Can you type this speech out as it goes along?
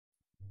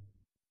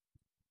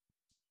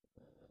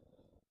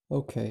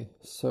Okay,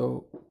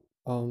 so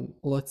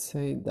let's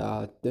say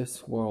that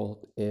this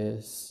world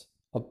is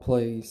a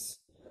place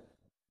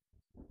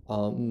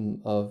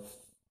of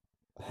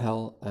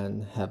hell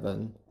and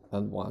heaven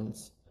at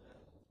once.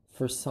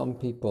 For some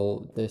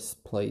people, this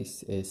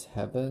place is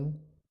heaven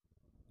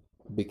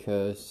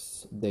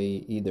because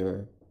they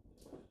either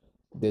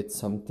did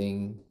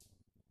something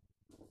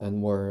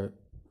and were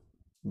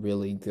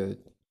really good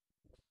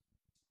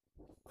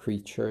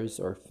creatures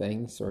or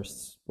things or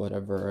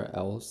whatever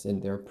else in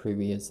their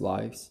previous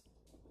lives.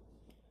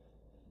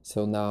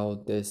 So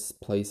now this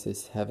place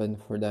is heaven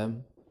for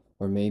them,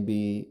 or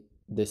maybe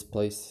this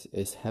place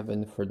is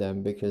heaven for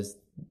them because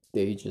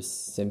they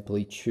just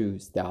simply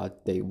choose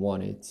that they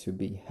want it to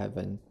be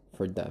heaven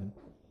for them.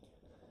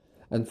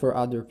 And for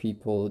other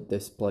people,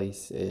 this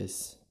place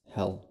is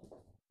hell,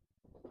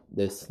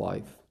 this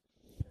life,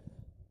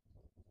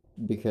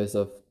 because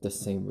of the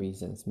same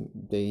reasons.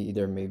 They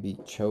either maybe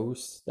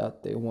chose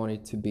that they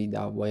wanted to be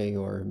that way,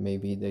 or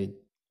maybe they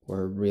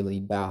were really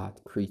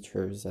bad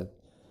creatures. And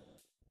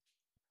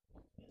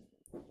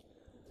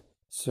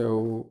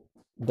so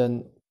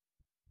then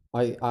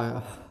I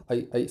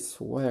I I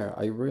swear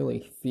I really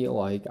feel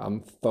like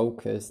I'm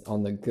focused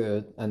on the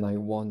good and I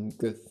want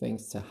good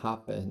things to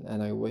happen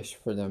and I wish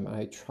for them.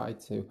 I try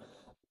to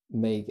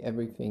make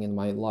everything in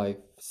my life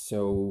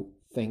so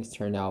things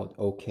turn out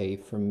okay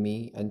for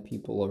me and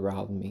people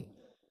around me.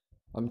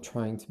 I'm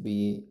trying to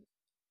be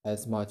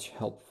as much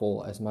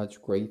helpful, as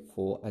much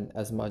grateful, and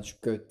as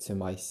much good to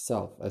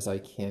myself as I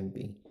can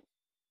be.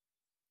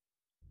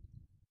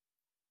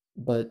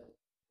 But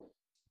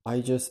I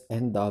just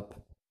end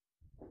up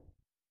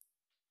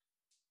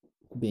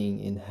being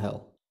in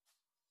hell.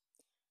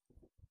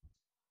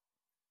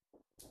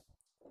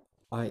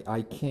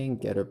 I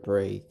can't get a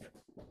break.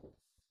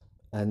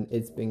 And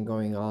it's been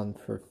going on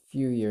for a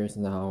few years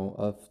now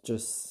of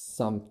just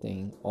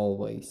something,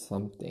 always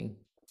something.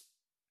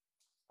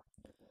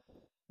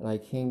 And I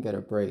can't get a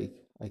break.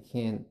 I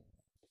can't.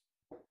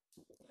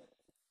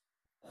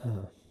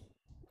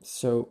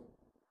 So,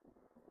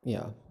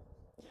 yeah.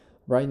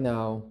 Right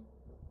now,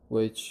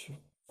 which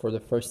for the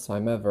first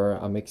time ever,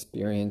 I'm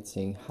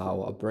experiencing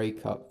how a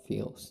breakup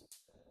feels.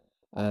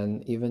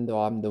 And even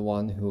though I'm the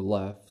one who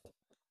left,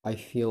 I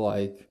feel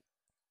like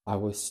I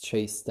was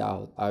chased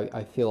out.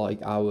 I feel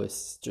like I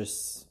was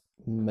just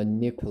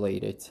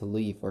manipulated to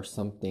leave or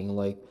something.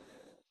 Like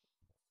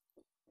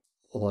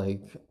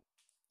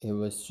it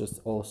was just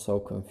all so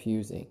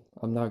confusing.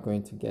 I'm not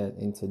going to get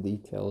into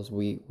details.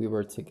 We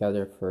were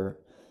together for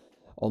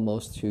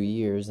almost 2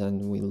 years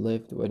and we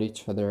lived with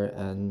each other,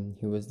 and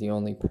he was the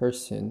only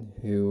person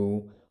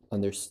who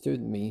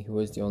understood me, who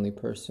was the only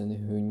person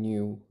who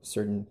knew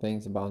certain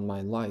things about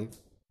my life.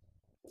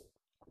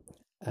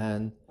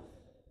 And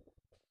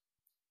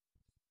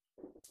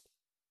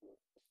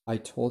I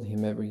told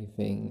him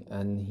everything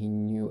and he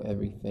knew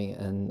everything,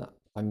 and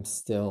I'm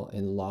still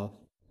in love.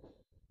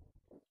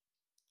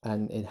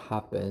 And it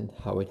happened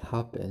how it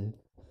happened.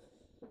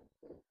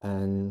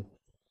 And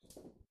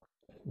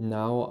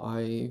now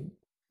I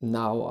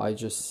now I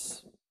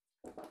just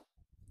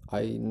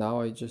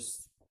I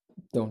just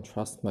don't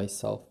trust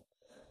myself.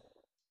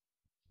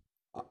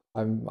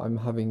 I'm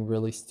having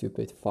really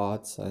stupid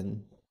thoughts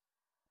and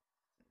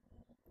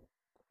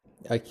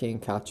I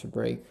can't catch a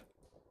break.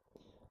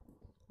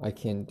 I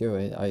can't do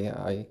it.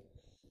 I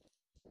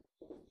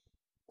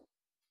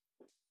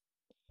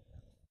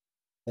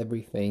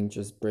everything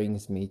just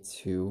brings me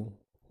to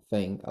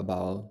think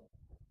about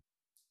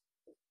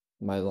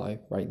my life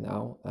right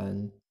now,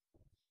 and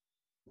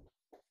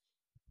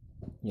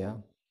yeah.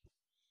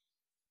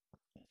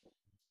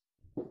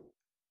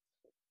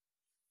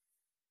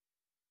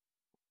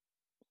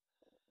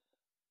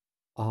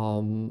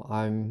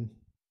 I'm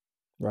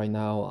right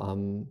now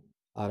I'm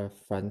at a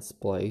friend's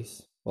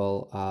place.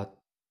 Well, at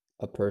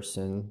a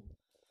person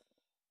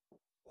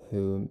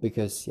who,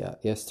 because yeah,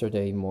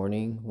 yesterday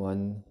morning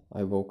when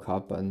I woke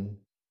up and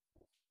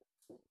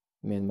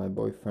me and my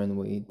boyfriend,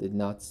 we did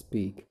not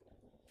speak.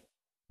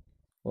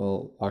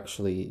 Well,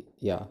 actually,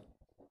 yeah,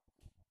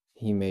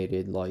 he made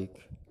it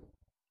like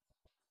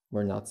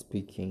we're not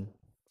speaking.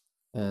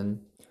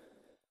 And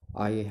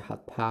I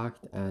had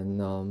packed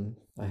and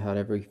I had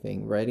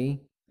everything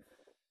ready,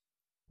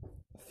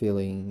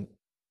 feeling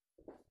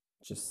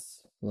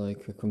just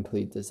like a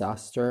complete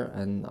disaster.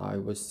 And I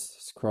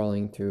was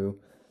going through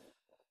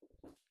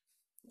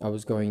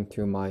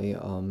my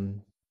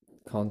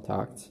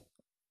contacts,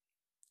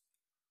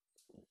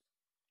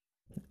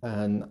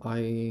 and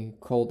I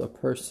called a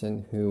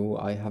person who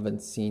I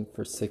haven't seen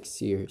for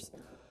 6 years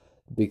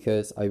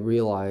because I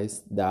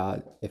realized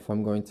that if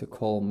I'm going to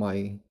call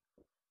my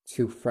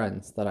two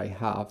friends that I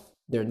have,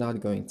 they're not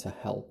going to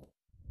help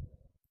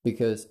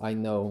because I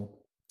know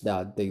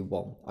that they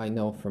won't. I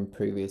know from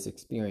previous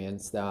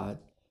experience that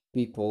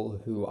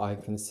people who I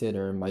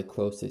consider my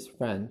closest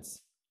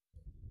friends,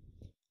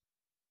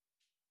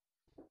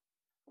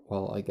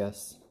 well, I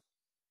guess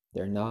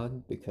they're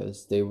not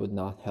because they would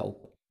not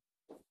help.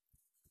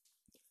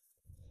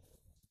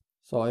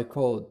 So I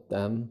called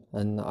them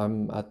and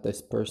I'm at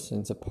this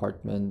person's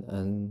apartment,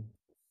 and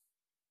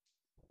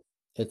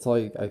it's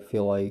like I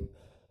feel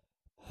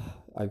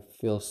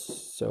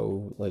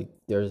so like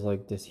there's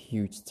like this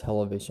huge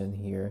television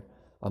here.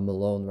 I'm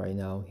alone right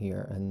now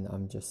here, and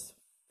I'm just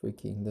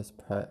freaking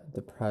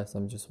depressed.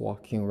 I'm just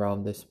walking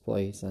around this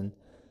place and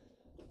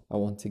I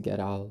want to get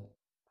out.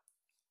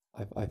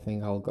 I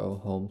think I'll go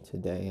home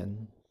today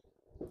and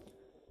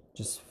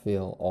just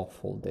feel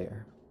awful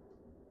there.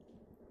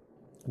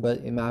 But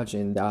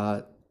imagine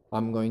that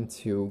I'm going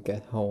to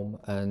get home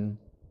and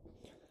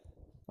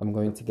I'm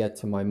going to get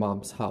to my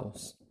mom's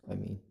house.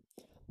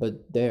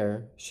 But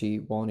there she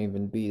won't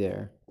even be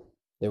there.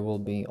 There will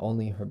be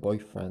only her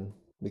boyfriend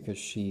because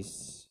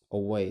she's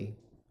away.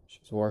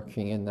 She's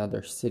working in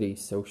another city,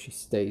 so she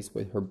stays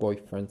with her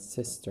boyfriend's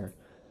sister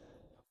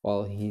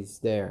while he's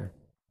there.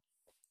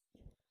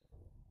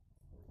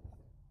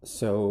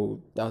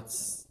 So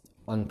that's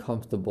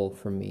uncomfortable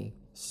for me.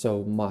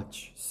 So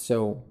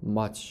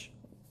much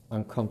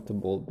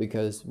uncomfortable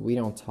because we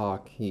don't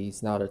talk.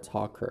 He's not a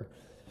talker.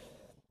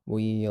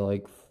 We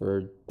like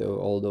for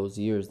all those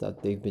years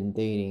that they've been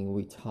dating,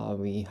 we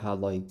had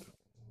like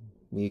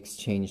we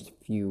exchanged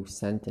few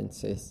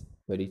sentences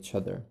with each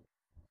other.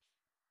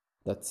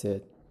 That's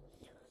it.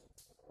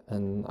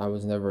 And I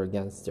was never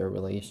against their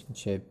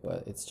relationship,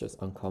 but it's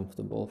just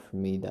uncomfortable for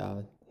me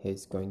that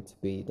he's going to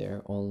be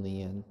there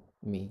only and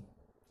me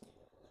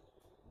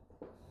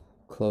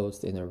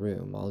closed in a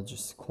room. I'll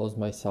just close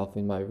myself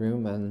in my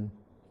room, and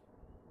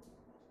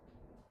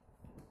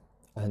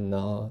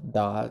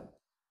that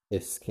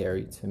is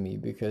scary to me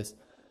because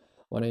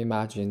when I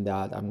imagine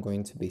that I'm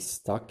going to be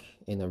stuck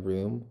in a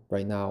room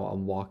right now,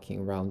 I'm walking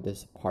around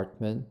this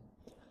apartment,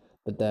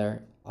 but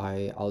there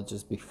I'll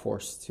just be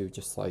forced to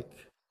just like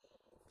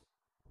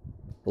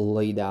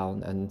lay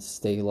down and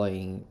stay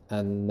laying,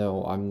 and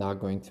no, I'm not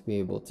going to be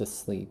able to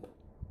sleep.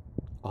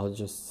 I'll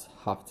just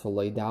have to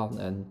lay down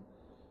and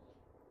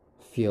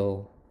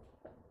feel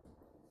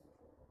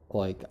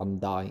like I'm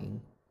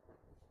dying.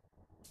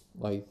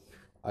 Like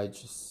I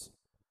just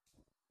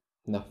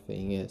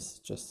nothing is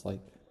just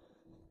like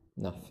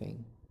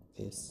nothing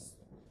is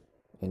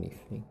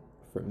anything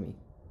for me.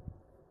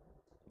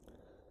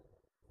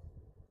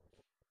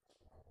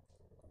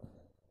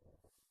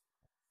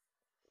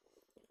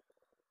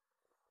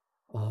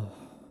 Uh,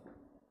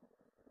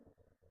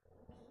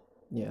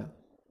 yeah.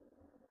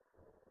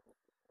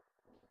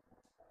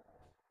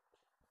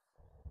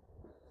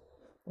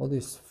 All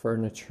this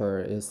furniture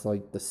is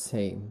like the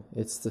same.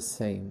 It's the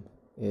same.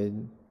 It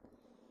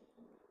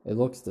it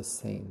looks the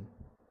same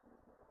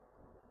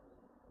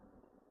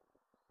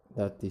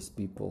that these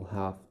people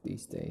have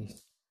these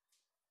days.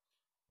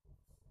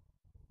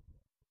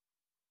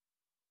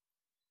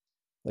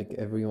 Like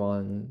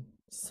everyone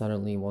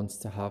suddenly wants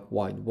to have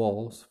white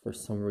walls for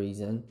some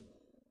reason,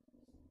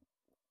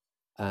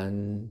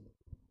 and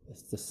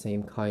it's the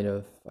same kind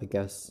of, I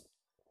guess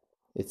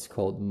it's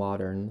called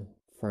modern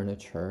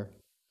furniture.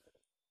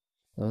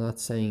 I'm not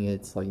saying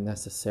it's like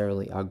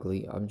necessarily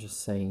ugly. I'm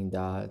just saying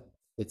that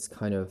it's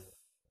kind of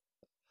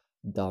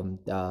dumb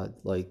that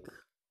like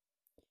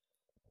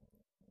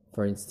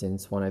for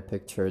instance when I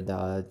picture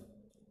that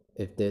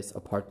if this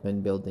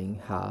apartment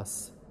building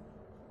has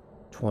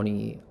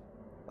 20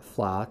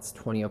 flats,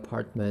 20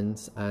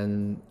 apartments,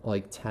 and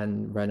like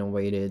 10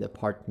 renovated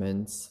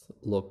apartments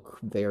look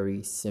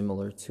very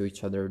similar to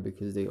each other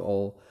because they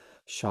all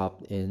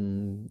shopped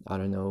in, I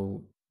don't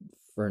know,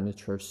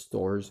 furniture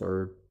stores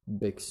or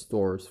big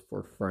stores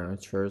for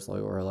furnitures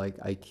like or like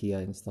IKEA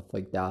and stuff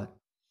like that.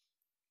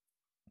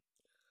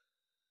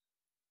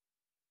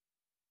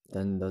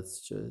 Then that's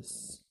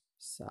just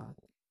sad.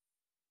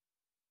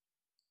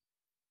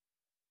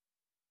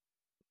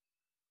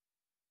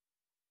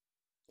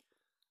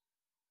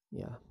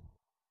 Yeah.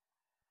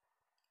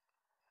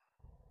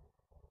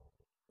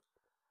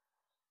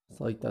 It's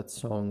like that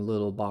song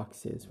Little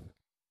Boxes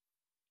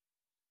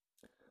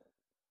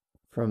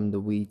from the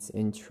Weeds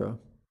intro.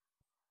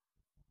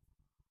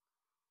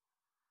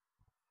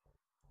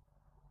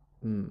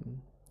 Hmm.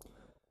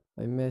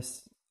 I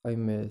miss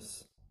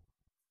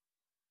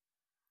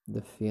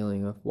the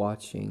feeling of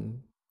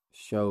watching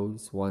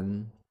shows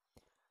when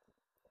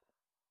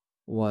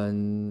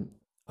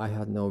I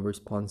had no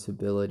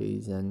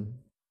responsibilities and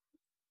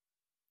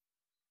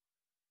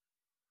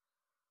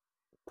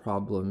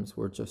problems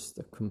were just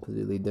a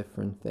completely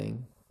different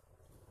thing.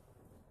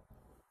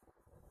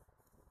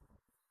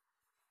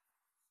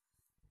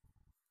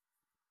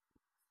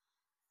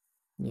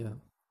 Yeah.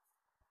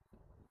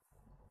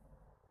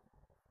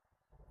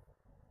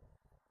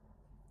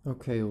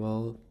 Okay,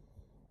 well,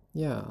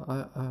 yeah,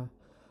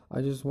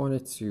 I just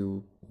wanted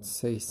to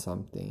say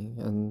something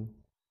and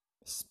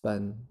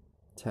spend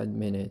 10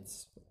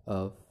 minutes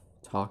of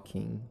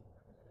talking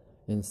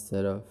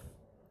instead of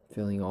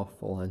feeling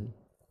awful, and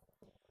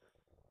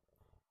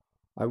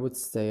I would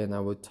stay and I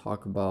would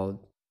talk about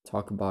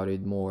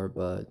it more,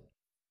 but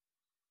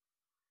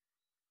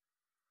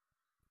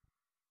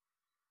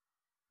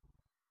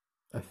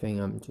I think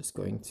I'm just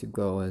going to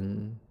go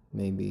and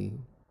maybe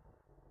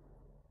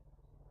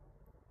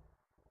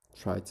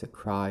try to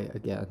cry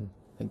again,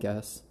 I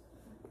guess.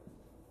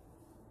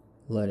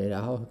 Let it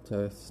out.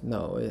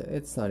 No,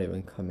 it's not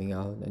even coming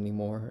out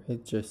anymore. I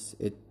just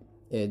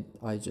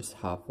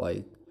have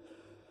like,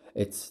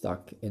 it's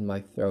stuck in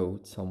my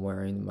throat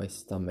somewhere in my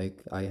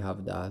stomach. I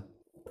have that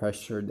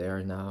pressure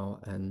there now,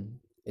 and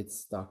it's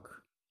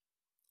stuck.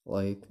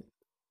 Like,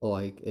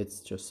 like it's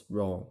just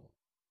wrong.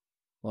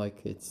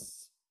 Like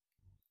it's,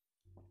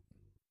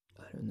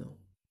 I don't know.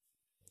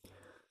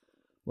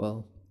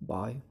 Well,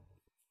 bye.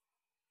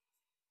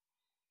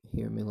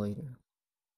 Hear me later.